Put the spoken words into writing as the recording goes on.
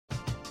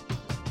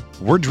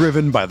We're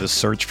driven by the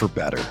search for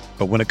better.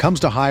 But when it comes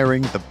to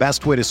hiring, the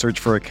best way to search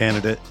for a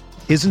candidate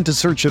isn't to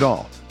search at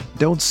all.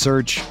 Don't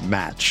search,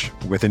 match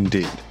with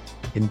Indeed.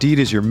 Indeed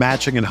is your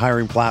matching and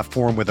hiring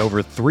platform with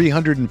over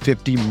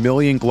 350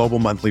 million global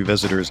monthly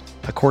visitors,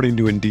 according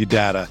to Indeed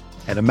data,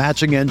 and a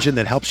matching engine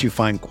that helps you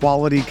find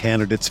quality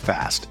candidates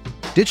fast.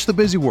 Ditch the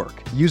busy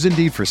work. Use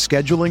Indeed for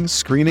scheduling,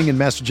 screening, and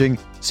messaging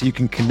so you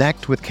can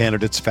connect with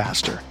candidates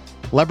faster.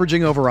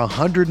 Leveraging over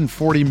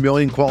 140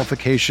 million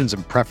qualifications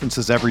and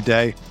preferences every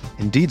day,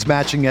 Indeed's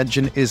matching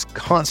engine is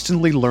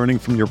constantly learning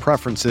from your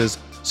preferences,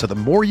 so the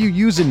more you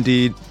use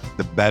Indeed,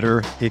 the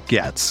better it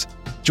gets.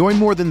 Join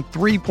more than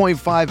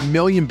 3.5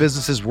 million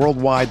businesses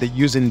worldwide that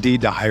use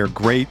Indeed to hire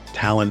great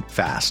talent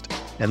fast.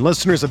 And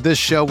listeners of this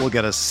show will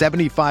get a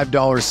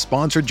 $75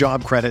 sponsored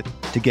job credit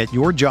to get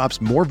your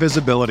jobs more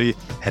visibility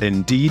at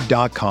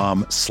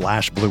Indeed.com/Blue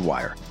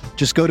Wire.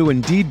 Just go to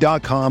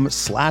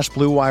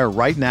Indeed.com/Blue Wire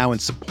right now and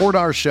support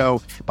our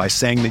show by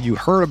saying that you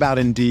heard about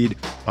Indeed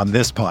on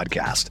this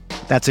podcast.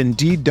 That's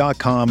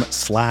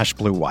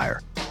Indeed.com/Blue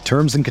Wire.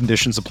 Terms and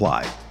conditions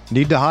apply.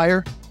 Need to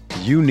hire?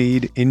 You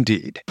need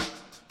Indeed.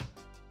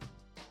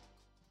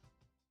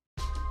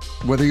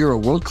 Whether you're a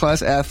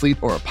world-class athlete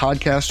or a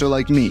podcaster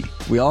like me,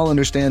 we all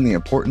understand the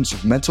importance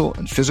of mental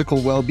and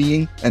physical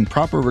well-being and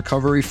proper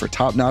recovery for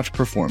top-notch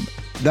performance.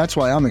 That's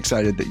why I'm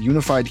excited that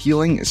Unified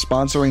Healing is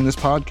sponsoring this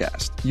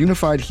podcast.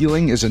 Unified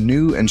Healing is a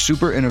new and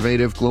super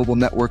innovative global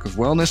network of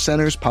wellness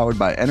centers powered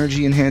by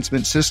Energy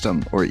Enhancement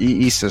System, or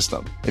EE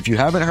System. If you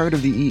haven't heard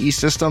of the EE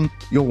System,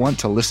 you'll want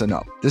to listen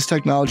up. This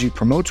technology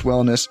promotes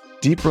wellness,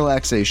 deep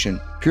relaxation,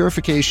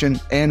 purification,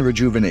 and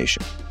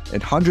rejuvenation.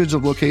 At hundreds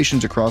of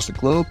locations across the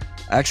globe,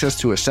 access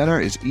to a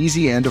center is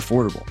easy and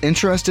affordable.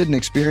 Interested in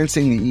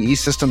experiencing the EE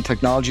System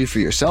technology for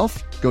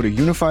yourself? Go to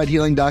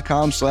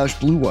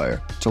unifiedhealing.com/Blue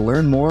Wire to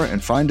learn more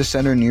and find a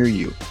center near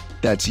you.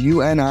 That's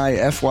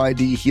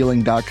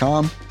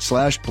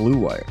UNIFYDhealing.com/Blue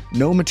Wire.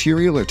 No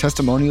material or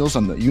testimonials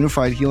on the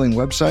Unified Healing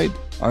website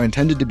are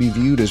intended to be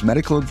viewed as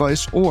medical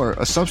advice or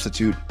a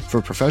substitute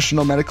for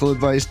professional medical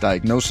advice,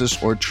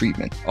 diagnosis, or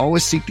treatment.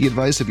 Always seek the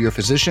advice of your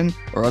physician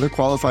or other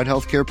qualified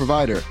healthcare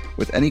provider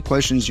with any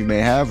questions you may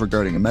have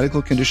regarding a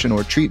medical condition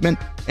or treatment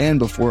and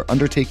before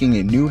undertaking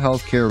a new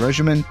healthcare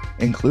regimen,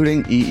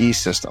 including EE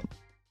System.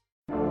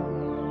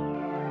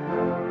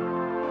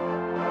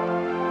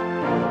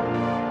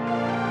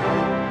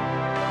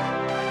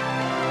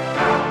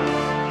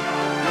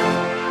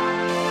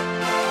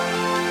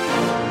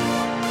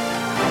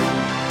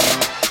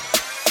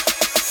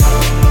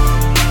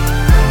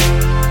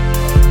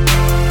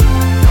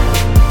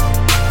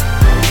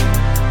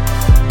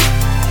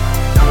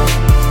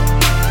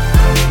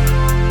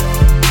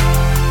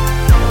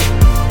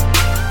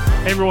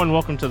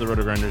 Welcome to the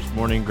Roto-Grinders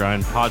Morning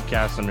Grind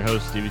Podcast. I'm your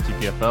host, Stevie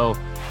TPFL.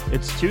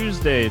 It's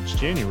Tuesday. It's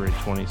January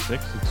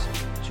 26th. It's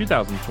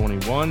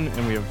 2021,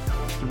 and we have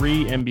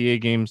 3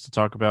 NBA games to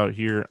talk about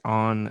here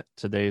on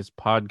today's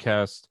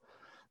podcast.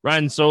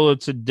 Ryan Solo,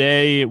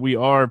 today we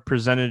are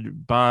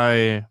presented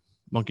by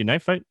Monkey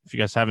Knife Fight. If you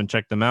guys haven't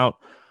checked them out,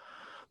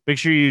 make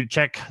sure you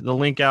check the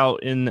link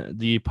out in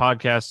the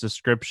podcast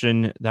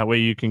description. That way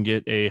you can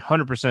get a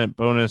 100%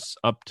 bonus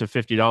up to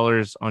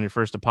 $50 on your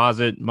first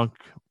deposit.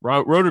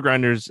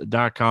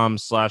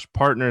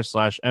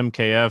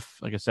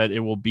 rotogrinders.com/partner/MKF. Like I said,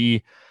 it will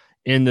be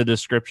in the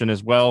description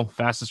as well.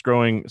 Fastest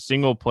growing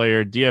single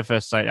player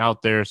DFS site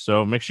out there.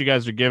 So make sure you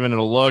guys are giving it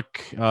a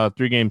look.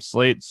 3-game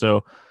slate. So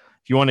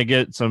if you want to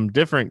get some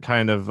different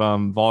kind of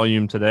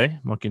volume today,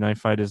 Monkey Knife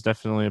Fight is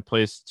definitely a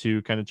place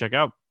to kind of check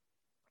out.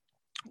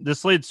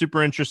 This slate's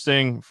super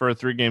interesting for a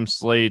 3-game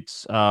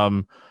slate,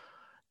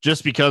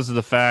 just because of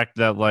the fact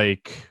that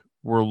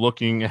we're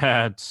looking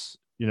at,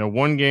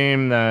 one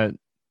game that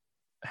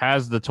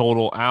has the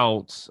total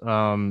out,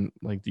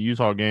 like the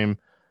Utah game.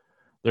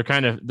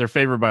 They're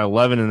favored by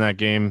 11 in that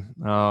game.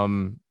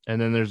 And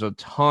then there's a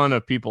ton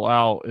of people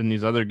out in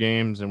these other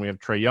games, and we have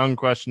Trae Young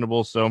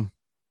questionable. So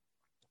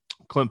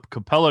Clint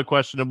Capella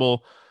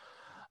questionable.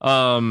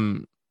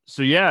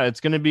 So yeah, it's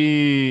going to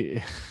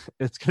be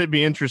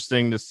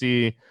interesting to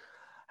see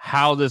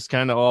how this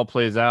kind of all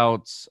plays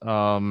out.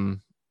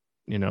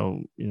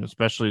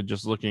 Especially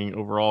just looking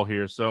overall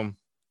here. So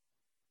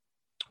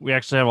we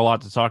actually have a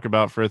lot to talk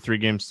about for a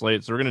 3-game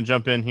slate. So we're going to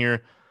jump in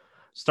here,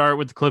 start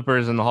with the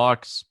Clippers and the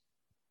Hawks.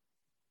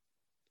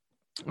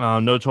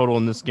 No total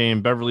in this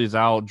game. Beverly's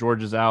out.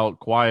 George is out.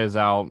 Kawhi is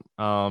out.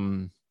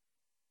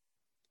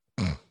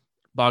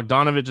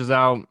 Bogdanovich is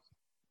out.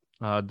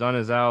 Dunn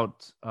is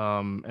out.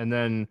 And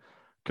then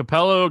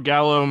Capello,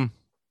 Gallo,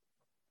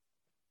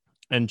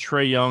 and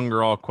Trae Young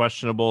are all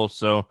questionable.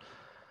 So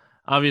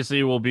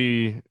obviously we'll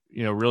be,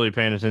 really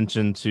paying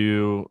attention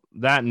to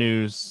that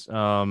news,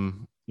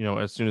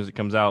 as soon as it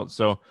comes out.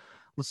 So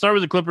let's start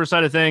with the Clippers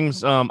side of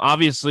things.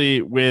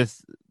 Obviously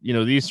with,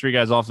 these 3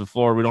 guys off the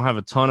floor, we don't have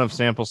a ton of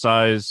sample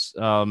size.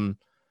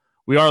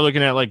 We are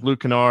looking at Luke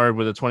Kennard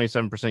with a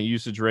 27%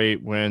 usage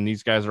rate when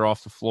these guys are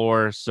off the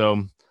floor.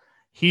 So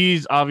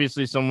he's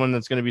obviously someone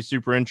that's going to be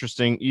super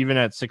interesting. Even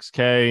at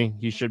 6K,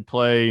 he should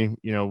play,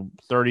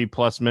 30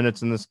 plus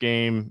minutes in this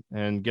game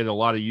and get a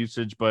lot of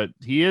usage, but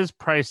he is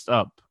priced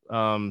up.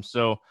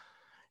 So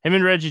him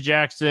and Reggie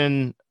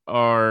Jackson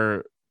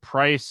are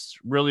priced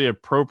really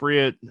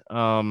appropriate.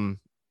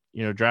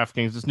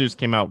 DraftKings, this news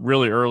came out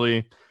really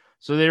early,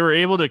 so they were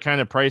able to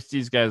kind of price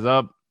these guys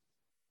up.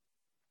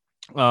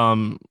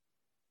 And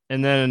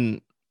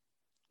then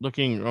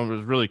looking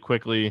really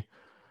quickly,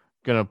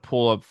 gonna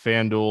pull up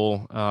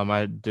FanDuel.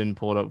 I didn't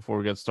pull it up before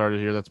we got started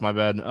here. That's my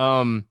bad.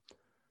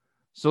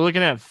 So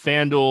looking at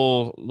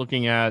FanDuel,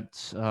 looking at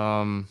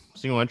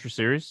single entry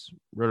series,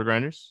 Roto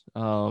Grinders.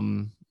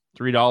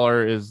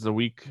 $3 is the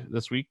week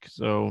this week,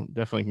 so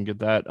definitely can get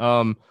that.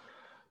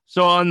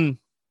 So on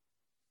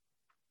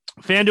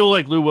FanDuel,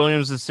 like Lou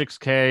Williams is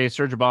 6K,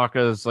 Serge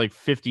Ibaka is like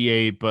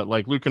 58, but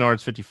like Luke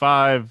Kennard's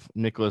 55,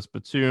 Nicholas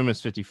Batum is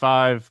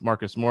 55,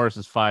 Marcus Morris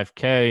is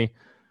 5K,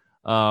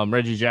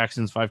 Reggie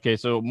Jackson's 5K.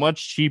 So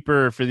much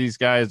cheaper for these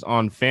guys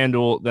on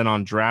FanDuel than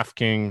on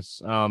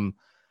DraftKings.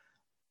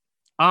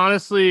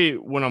 Honestly,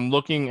 when I'm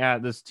looking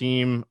at this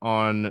team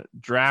on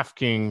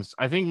DraftKings,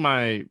 I think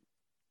my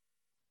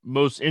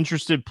most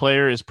interested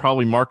player is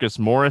probably Marcus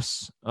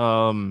Morris.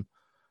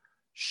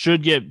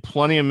 Should get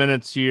plenty of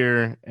minutes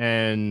here,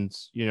 and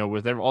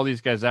with all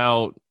these guys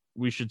out,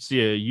 we should see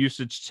a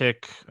usage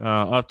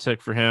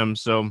uptick for him.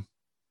 So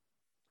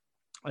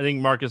I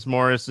think Marcus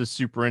Morris is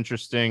super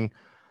interesting.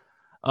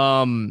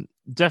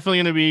 Definitely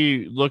going to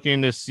be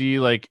looking to see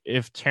like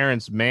if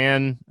Terrence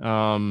Mann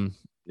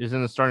is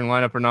in the starting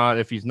lineup or not.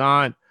 If he's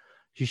not,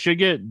 he should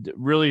get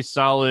really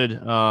solid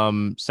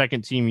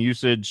second team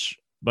usage.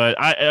 But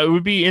it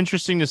would be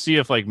interesting to see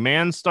if like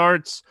Mann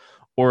starts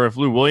or if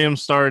Lou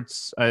Williams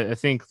starts. I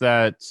think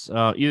that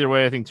either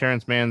way, I think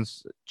Terrence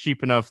Mann's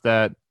cheap enough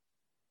that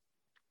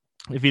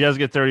if he does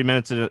get 30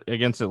 minutes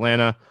against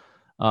Atlanta,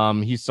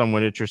 he's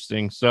somewhat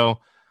interesting. So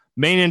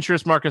main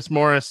interest, Marcus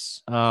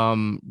Morris.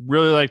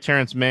 Really like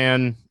Terrence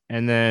Mann.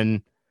 And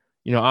then,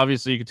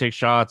 obviously you could take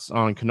shots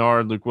on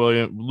Kennard,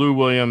 Lou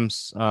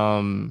Williams.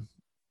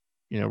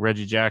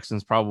 Reggie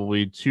Jackson's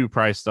probably too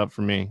priced up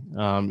for me.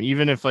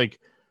 Even if like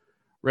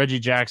Reggie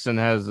Jackson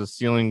has a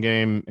ceiling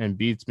game and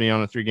beats me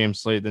on a 3-game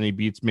slate, then he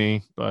beats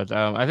me. But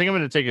I think I'm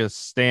going to take a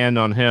stand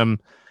on him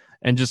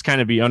and just kind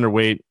of be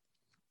underweight.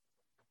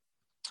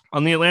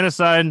 On the Atlanta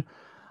side,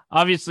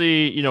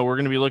 obviously, we're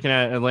going to be looking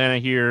at Atlanta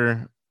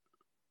here.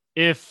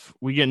 If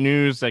we get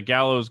news that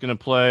Gallo is going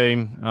to play,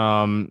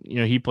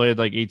 he played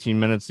like 18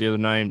 minutes the other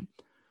night,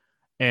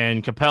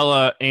 and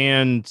Capella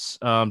and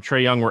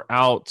Trae Young were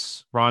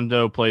out.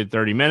 Rondo played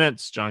 30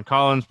 minutes. John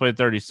Collins played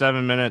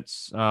 37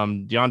 minutes.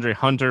 DeAndre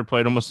Hunter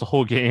played almost the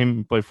whole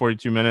game, played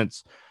 42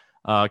 minutes.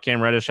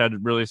 Cam Reddish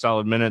had really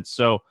solid minutes.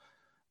 So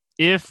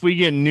if we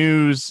get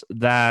news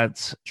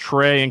that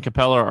Trae and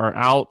Capella are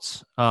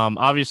out,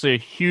 obviously a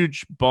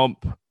huge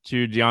bump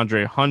to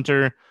DeAndre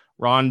Hunter,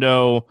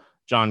 Rondo,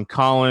 John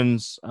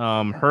Collins,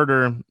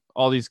 Herter,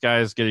 all these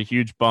guys get a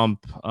huge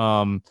bump.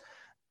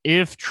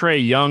 If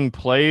Trae Young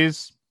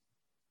plays,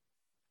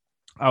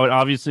 I would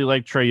obviously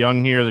like Trae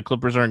Young here. The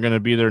Clippers aren't going to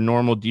be their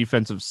normal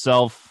defensive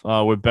self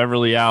with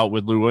Beverly out,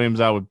 with Lou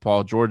Williams out, with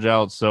Paul George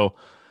out. So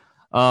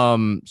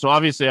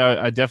obviously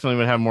I definitely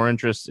would have more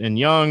interest in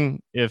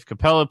Young. If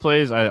Capella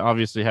plays, I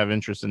obviously have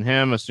interest in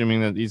him, assuming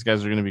that these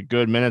guys are going to be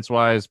good minutes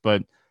wise.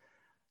 But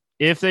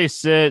if they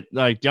sit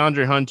like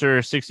DeAndre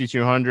Hunter,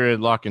 6,200,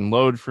 lock and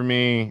load for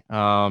me.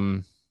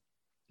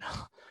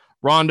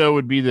 Rondo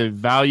would be the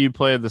value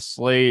play of the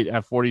slate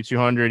at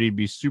 4,200. He'd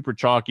be super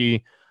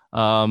chalky.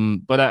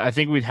 But I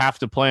think we'd have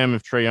to play him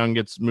if Trae Young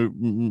gets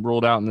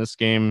rolled out in this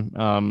game.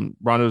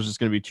 Rondo's just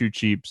going to be too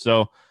cheap.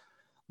 So a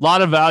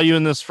lot of value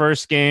in this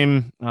first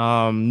game.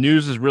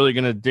 News is really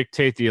going to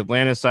dictate the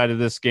Atlanta side of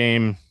this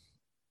game.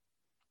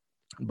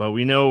 But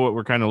we know what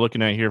we're kind of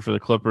looking at here for the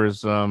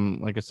Clippers.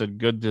 Like I said,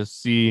 good to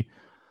see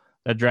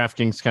that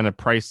DraftKings kind of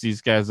price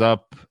these guys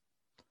up.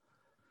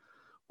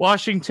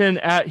 Washington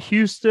at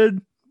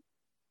Houston.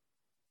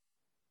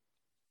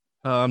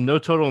 No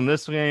total in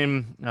this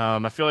game.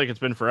 I feel like it's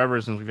been forever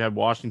since we've had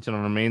Washington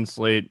on our main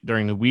slate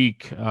during the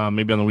week,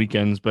 maybe on the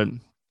weekends. But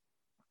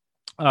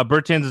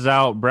Bertans is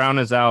out, Brown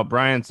is out,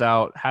 Bryant's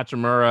out,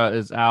 Hachimura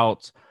is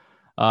out,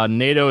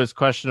 Nato is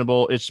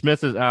questionable, Ish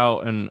Smith is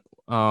out, and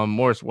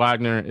Morris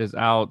Wagner is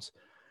out.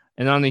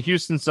 And on the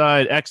Houston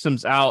side,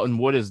 Exum's out and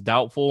Wood is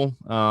doubtful.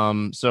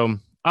 So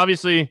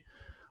obviously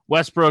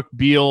Westbrook,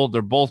 Beal,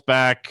 they're both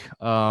back.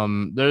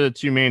 They're the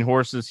two main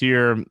horses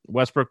here.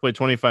 Westbrook played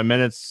 25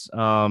 minutes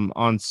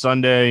on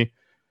Sunday.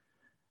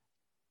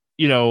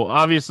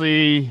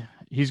 Obviously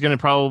he's going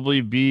to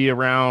probably be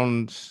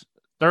around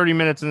 30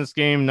 minutes in this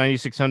game,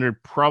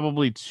 9,600,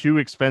 probably too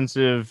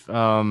expensive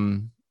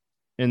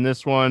in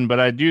this one. But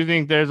I do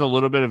think there's a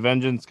little bit of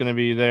vengeance going to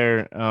be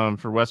there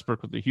for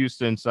Westbrook with the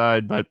Houston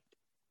side, but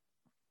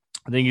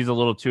I think he's a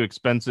little too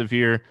expensive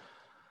here.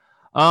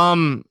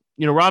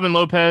 Robin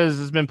Lopez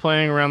has been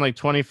playing around like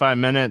 25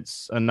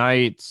 minutes a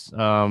night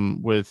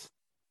with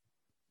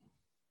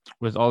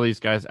all these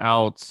guys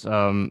out.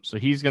 So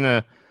he's going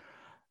to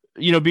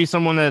be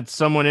someone that's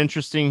somewhat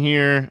interesting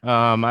here.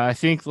 I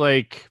think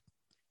like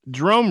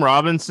Jerome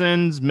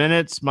Robinson's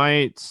minutes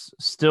might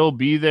still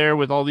be there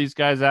with all these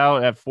guys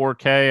out at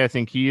 4K. I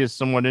think he is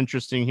somewhat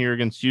interesting here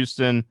against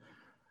Houston.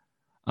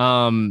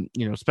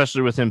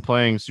 Especially with him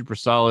playing super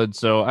solid.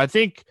 So I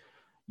think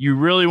you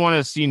really want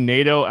to see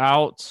Nato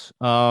out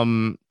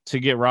to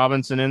get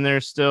Robinson in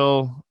there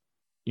still.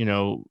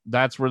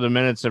 That's where the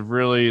minutes have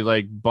really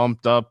like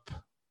bumped up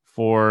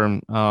for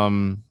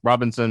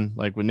Robinson,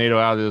 like with Nato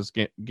out of this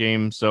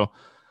game. So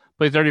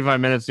played 35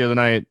 minutes the other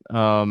night.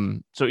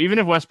 So even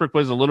if Westbrook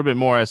plays a little bit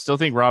more, I still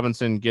think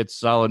Robinson gets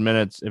solid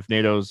minutes if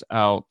Nato's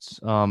out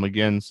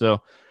again.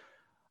 So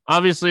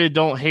obviously, I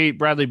don't hate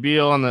Bradley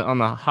Beal on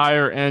the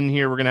higher end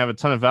here. We're gonna have a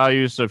ton of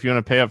value. So if you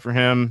want to pay up for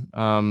him,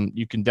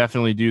 you can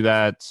definitely do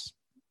that.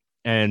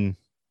 And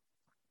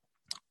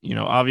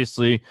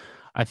obviously,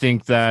 I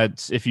think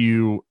that if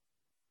you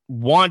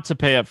want to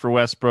pay up for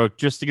Westbrook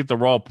just to get the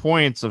raw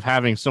points of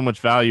having so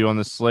much value on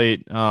the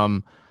slate,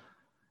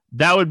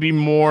 that would be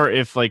more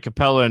if like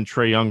Capella and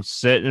Trae Young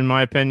sit, in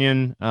my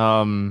opinion.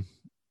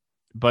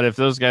 But if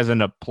those guys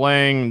end up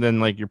playing,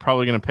 then like you're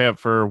probably going to pay up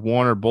for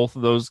one or both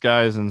of those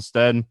guys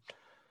instead.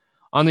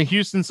 On the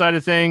Houston side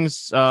of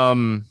things,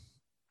 Christian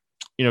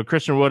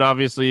Wood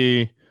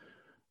obviously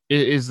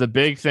is the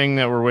big thing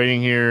that we're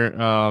waiting here.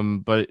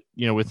 But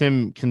with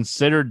him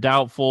considered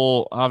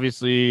doubtful,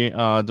 obviously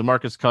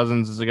DeMarcus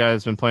Cousins is a guy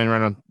that's been playing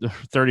around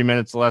 30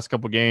 minutes the last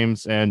couple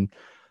games, and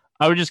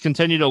I would just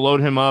continue to load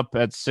him up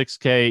at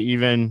 6K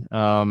even.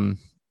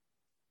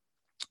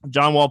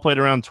 John Wall played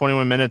around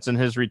 21 minutes in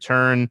his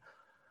return.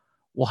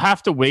 We'll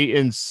have to wait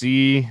and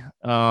see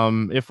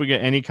if we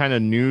get any kind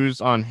of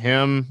news on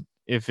him,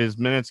 if his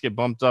minutes get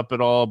bumped up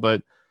at all.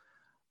 But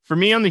for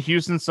me on the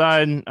Houston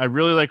side, I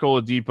really like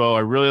Oladipo. I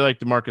really like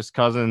DeMarcus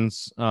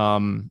Cousins.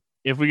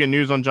 If we get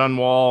news on John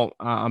Wall,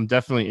 I'm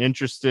definitely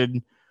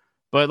interested.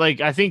 But like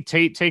I think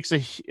Tate takes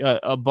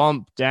a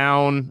bump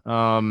down.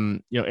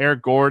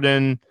 Eric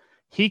Gordon,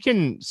 he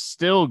can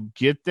still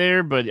get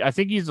there, but I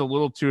think he's a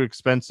little too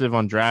expensive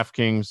on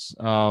DraftKings,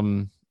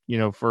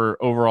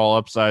 for overall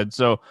upside.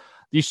 So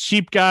these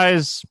cheap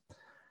guys,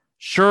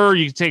 sure,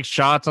 you can take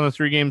shots on a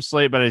 3-game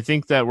slate, but I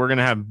think that we're going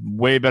to have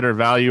way better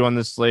value on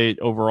this slate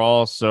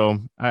overall. So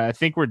I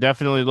think we're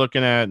definitely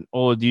looking at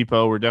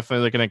Oladipo. We're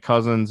definitely looking at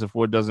Cousins if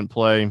Wood doesn't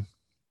play.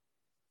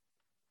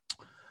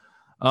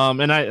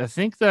 And I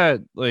think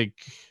that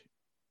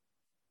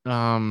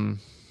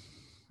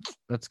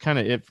that's kind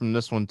of it from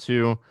this one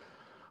too.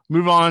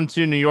 Move on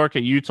to New York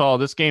at Utah.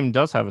 This game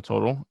does have a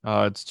total.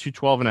 It's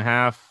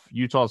 212.5.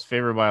 Utah's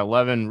favored by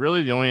 11.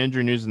 Really, the only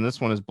injury news in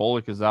this one is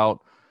Bullock is out.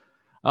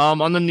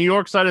 On the New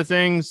York side of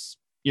things,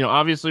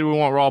 obviously we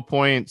want raw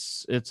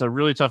points. It's a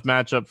really tough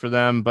matchup for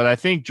them, but I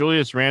think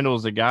Julius Randle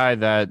is a guy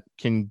that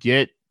can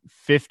get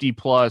 50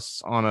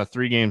 plus on a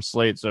 3-game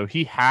slate. So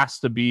he has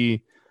to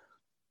be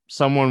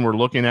someone we're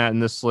looking at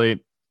in this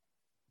slate.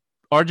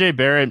 RJ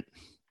Barrett,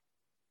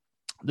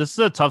 this is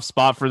a tough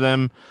spot for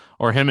them,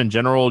 or him in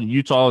general.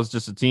 Utah is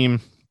just a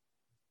team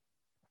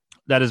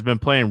that has been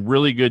playing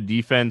really good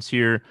defense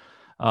here.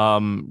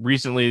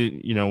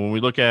 Recently, when we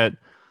look at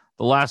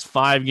the last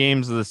 5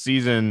 games of the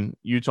season,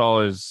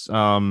 Utah is,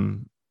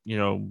 6th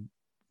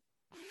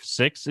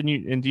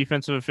in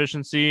defensive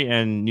efficiency,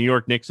 and New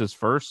York Knicks is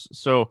 1st.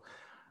 So,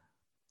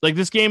 like,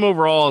 this game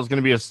overall is going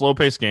to be a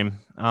slow-paced game,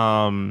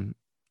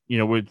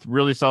 with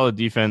really solid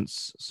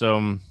defense.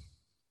 So,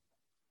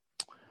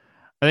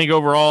 I think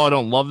overall I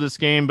don't love this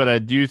game, but I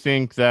do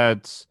think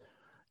that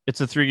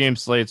it's a 3-game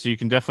slate, so you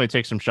can definitely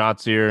take some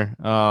shots here.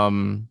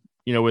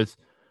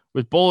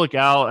 With Bullock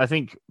out, I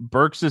think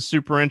Burks is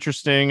super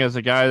interesting as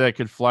a guy that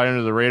could fly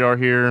under the radar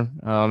here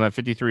at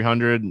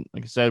 5,300.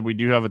 Like I said, we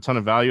do have a ton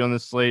of value on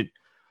this slate,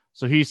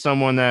 so he's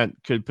someone that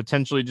could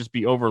potentially just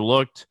be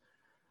overlooked.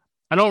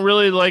 I don't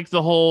really like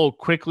the whole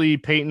Quickly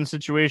Peyton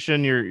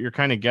situation. You're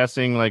kind of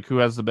guessing like who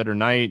has the better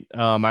night.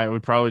 I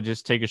would probably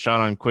just take a shot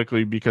on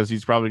Quickly because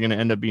he's probably going to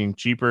end up being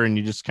cheaper, and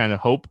you just kind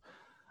of hope.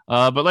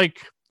 But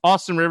like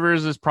Austin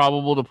Rivers is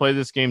probable to play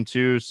this game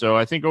too. So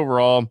I think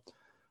overall,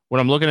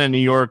 when I'm looking at New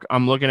York,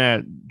 I'm looking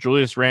at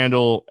Julius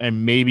Randle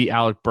and maybe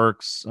Alec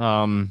Burks.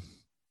 And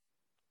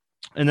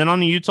then on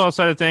the Utah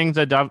side of things,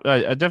 I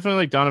definitely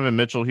like Donovan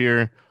Mitchell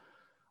here.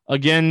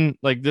 Again,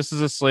 like this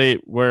is a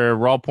slate where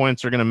raw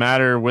points are going to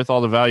matter with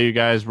all the value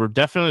guys. We're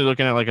definitely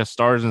looking at like a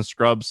stars and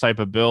scrubs type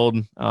of build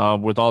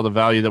with all the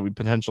value that we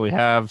potentially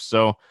have.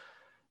 So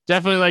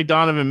definitely like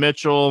Donovan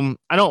Mitchell.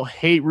 I don't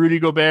hate Rudy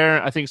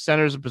Gobert. I think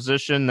center is a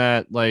position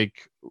that we're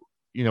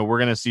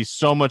going to see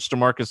so much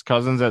DeMarcus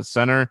Cousins at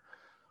center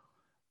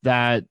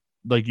that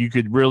like you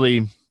could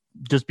really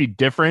just be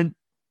different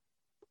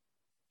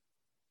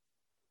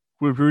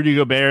with Rudy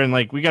Gobert. And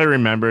like we got to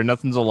remember,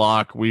 nothing's a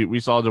lock.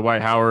 We saw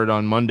Dwight Howard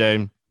on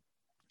Monday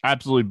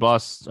absolutely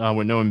bust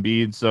with no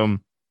Embiid. So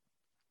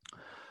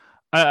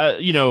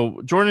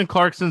Jordan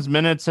Clarkson's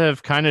minutes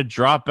have kind of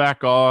dropped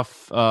back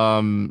off.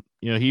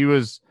 He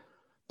was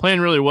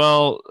playing really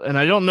well, and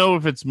I don't know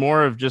if it's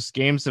more of just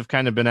games have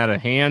kind of been out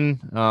of hand.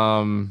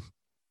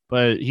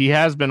 but he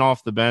has been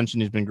off the bench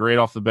and he's been great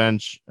off the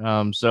bench.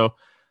 So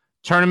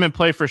tournament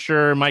play for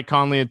sure. Mike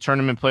Conley, a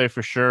tournament play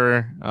for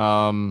sure.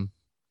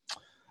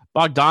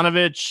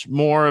 Bogdanovich,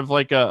 more of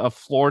like a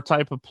floor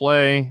type of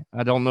play.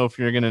 I don't know if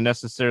you're going to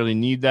necessarily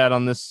need that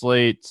on this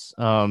slate.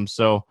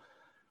 So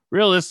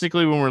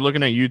realistically, when we're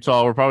looking at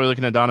Utah, we're probably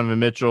looking at Donovan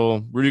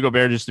Mitchell, Rudy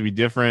Gobert just to be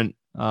different.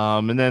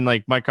 And then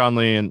like Mike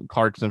Conley and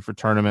Clarkson for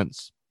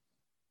tournaments.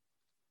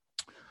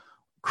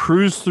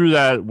 Cruise through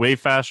that way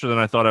faster than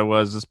I thought I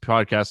was. This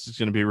podcast is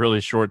going to be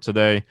really short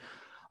today.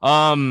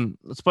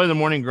 Let's play the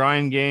morning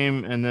grind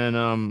game, and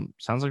then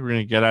sounds like we're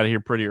going to get out of here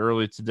pretty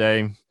early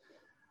today.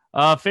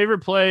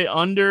 Favorite play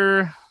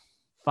under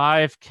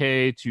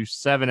 5K to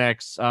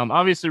 7X.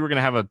 Obviously, we're going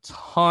to have a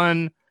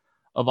ton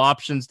of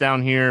options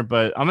down here,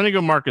 but I'm going to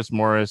go Marcus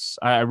Morris.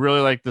 I really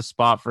like the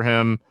spot for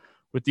him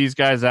with these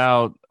guys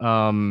out.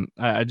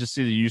 I just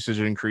see the usage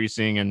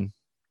increasing, and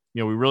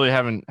we really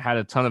haven't had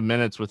a ton of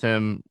minutes with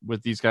him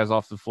with these guys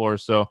off the floor.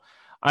 So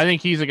I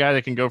think he's a guy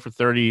that can go for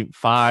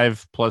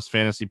 35 plus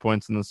fantasy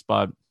points in the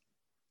spot.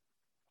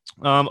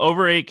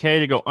 Over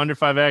 8K to go under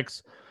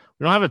 5X.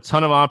 We don't have a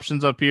ton of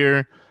options up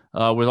here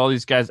with all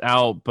these guys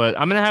out, but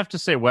I'm going to have to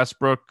say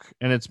Westbrook,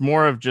 and it's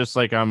more of just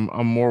like I'm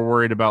more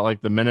worried about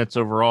like the minutes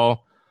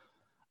overall.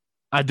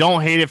 I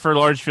don't hate it for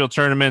large field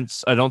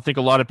tournaments. I don't think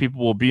a lot of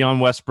people will be on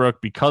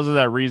Westbrook because of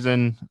that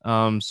reason.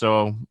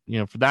 So,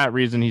 for that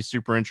reason, he's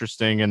super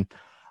interesting. And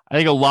I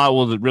think a lot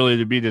will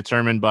really be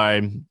determined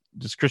by,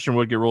 does Christian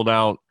Wood get ruled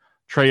out,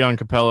 Trae Young,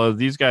 Capella,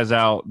 these guys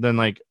out, then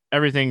like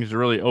everything's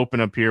really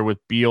open up here with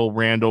Beal,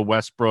 Randall,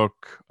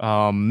 Westbrook,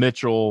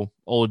 Mitchell,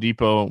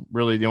 Oladipo,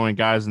 really the only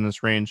guys in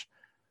this range.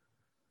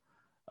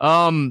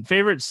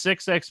 Favorite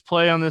 6X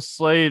play on this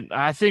slate.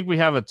 I think we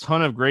have a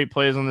ton of great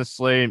plays on this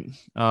slate.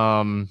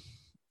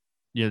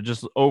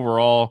 Just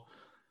overall,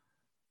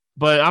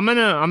 but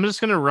I'm just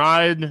gonna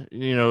ride,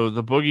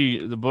 the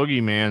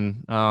boogie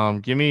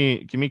man. Give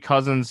me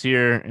Cousins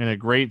here in a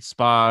great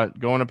spot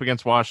going up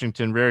against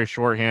Washington, very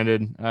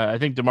shorthanded. I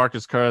think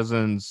DeMarcus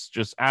Cousins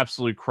just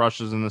absolutely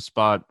crushes in this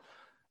spot,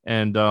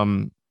 and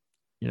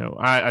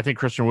I think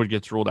Christian Wood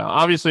gets ruled out.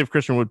 Obviously, if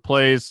Christian Wood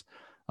plays,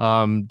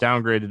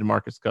 downgraded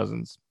DeMarcus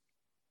Cousins.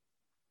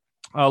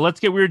 Let's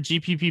get weird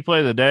GPP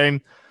play of the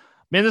day.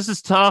 Man, this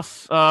is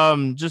tough.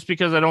 Just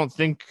because I don't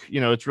think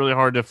it's really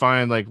hard to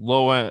find like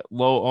low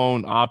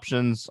owned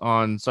options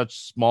on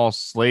such small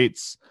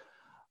slates.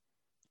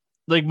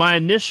 Like my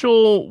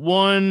initial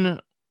one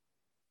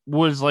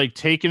was like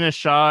taking a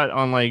shot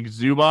on like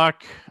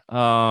Zubac,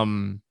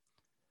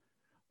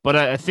 but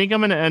I think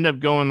I'm going to end up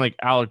going like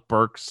Alec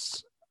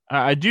Burks.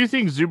 I do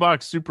think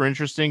Zubac's super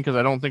interesting because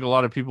I don't think a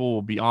lot of people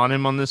will be on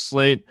him on this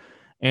slate,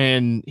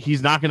 and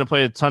he's not going to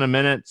play a ton of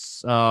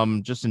minutes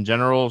just in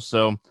general.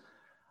 So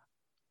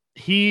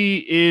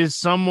he is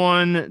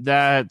someone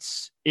that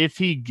if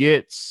he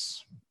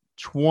gets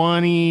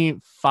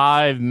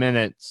 25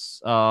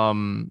 minutes,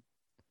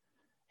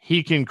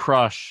 he can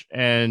crush,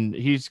 and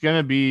he's going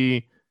to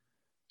be,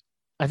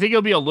 I think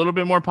he'll be a little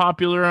bit more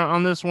popular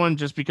on this one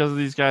just because of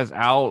these guys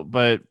out,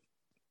 but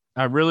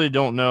I really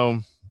don't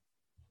know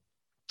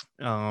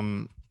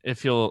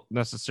if he'll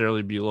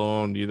necessarily be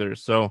low owned either.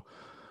 So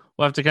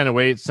we'll have to kind of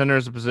wait. Center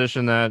is a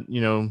position that,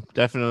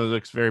 definitely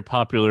looks very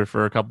popular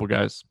for a couple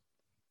guys.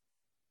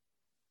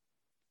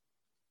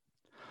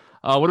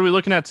 What are we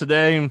looking at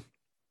today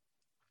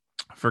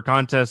for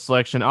contest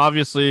selection?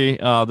 Obviously,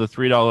 the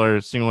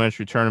 $3 single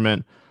entry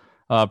tournament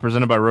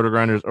presented by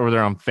RotoGrinders over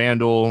there on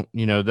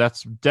FanDuel.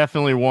 That's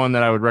definitely one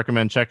that I would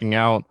recommend checking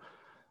out.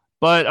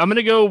 But I'm going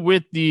to go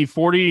with the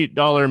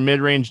 $40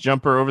 mid-range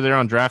jumper over there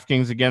on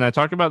DraftKings. Again, I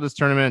talked about this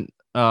tournament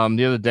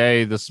the other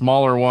day. The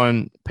smaller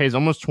one pays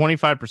almost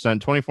 25%,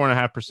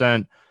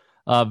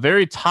 24.5%.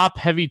 Very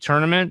top-heavy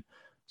tournament.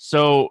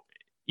 So,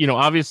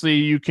 obviously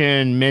you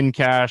can min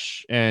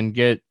cash and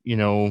get,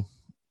 a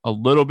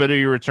little bit of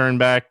your return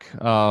back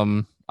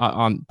on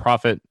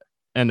profit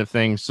end of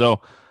things.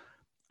 So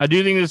I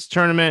do think this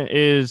tournament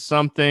is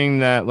something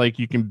that like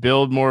you can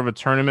build more of a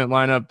tournament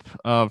lineup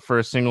for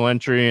a single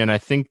entry. And I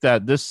think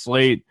that this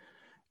slate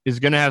is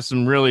going to have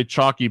some really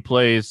chalky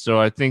plays. So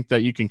I think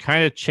that you can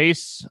kind of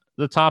chase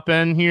the top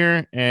end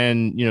here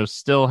and,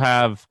 still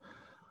have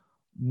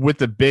with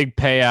the big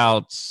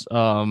payouts,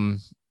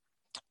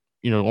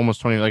 almost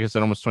 20, like I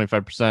said, almost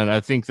 25%.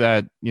 I think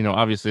that,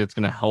 obviously it's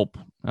going to help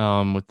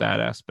with that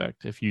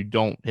aspect if you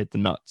don't hit the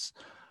nuts.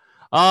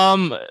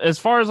 As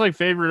far as like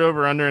favorite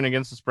over under and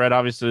against the spread,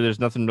 obviously there's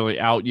nothing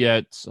really out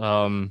yet.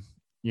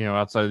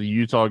 Outside of the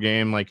Utah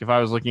game, like if I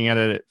was looking at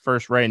it at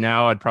first right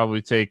now, I'd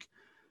probably take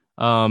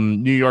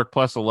New York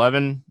plus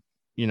 11.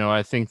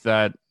 I think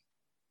that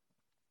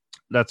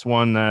that's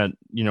one that,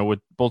 with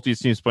both these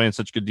teams playing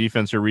such good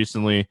defense here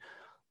recently,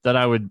 that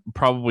I would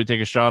probably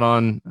take a shot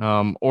on,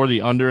 or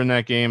the under in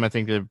that game. I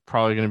think they're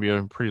probably going to be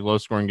a pretty low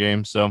scoring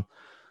game. So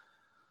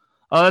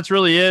that's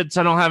really it.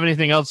 I don't have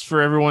anything else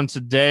for everyone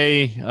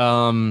today.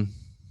 I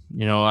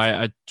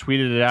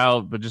tweeted it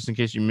out, but just in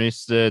case you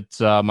missed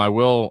it, I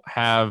will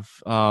have,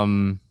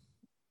 the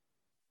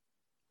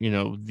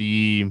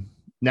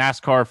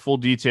NASCAR full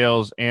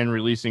details and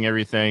releasing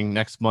everything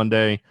next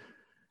Monday.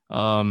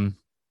 Daytona's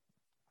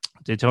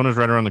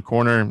right around the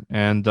corner,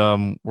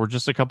 and we're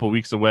just a couple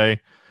weeks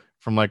away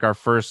from like our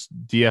first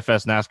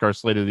DFS NASCAR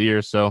slate of the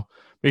year. So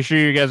make sure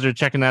you guys are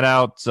checking that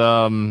out.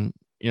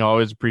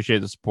 Always appreciate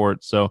the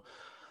support. So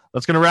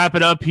that's going to wrap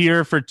it up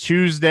here for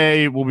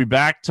Tuesday. We'll be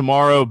back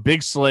tomorrow.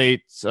 Big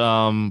slate,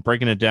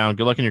 breaking it down.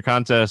 Good luck in your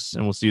contests,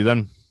 and we'll see you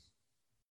then.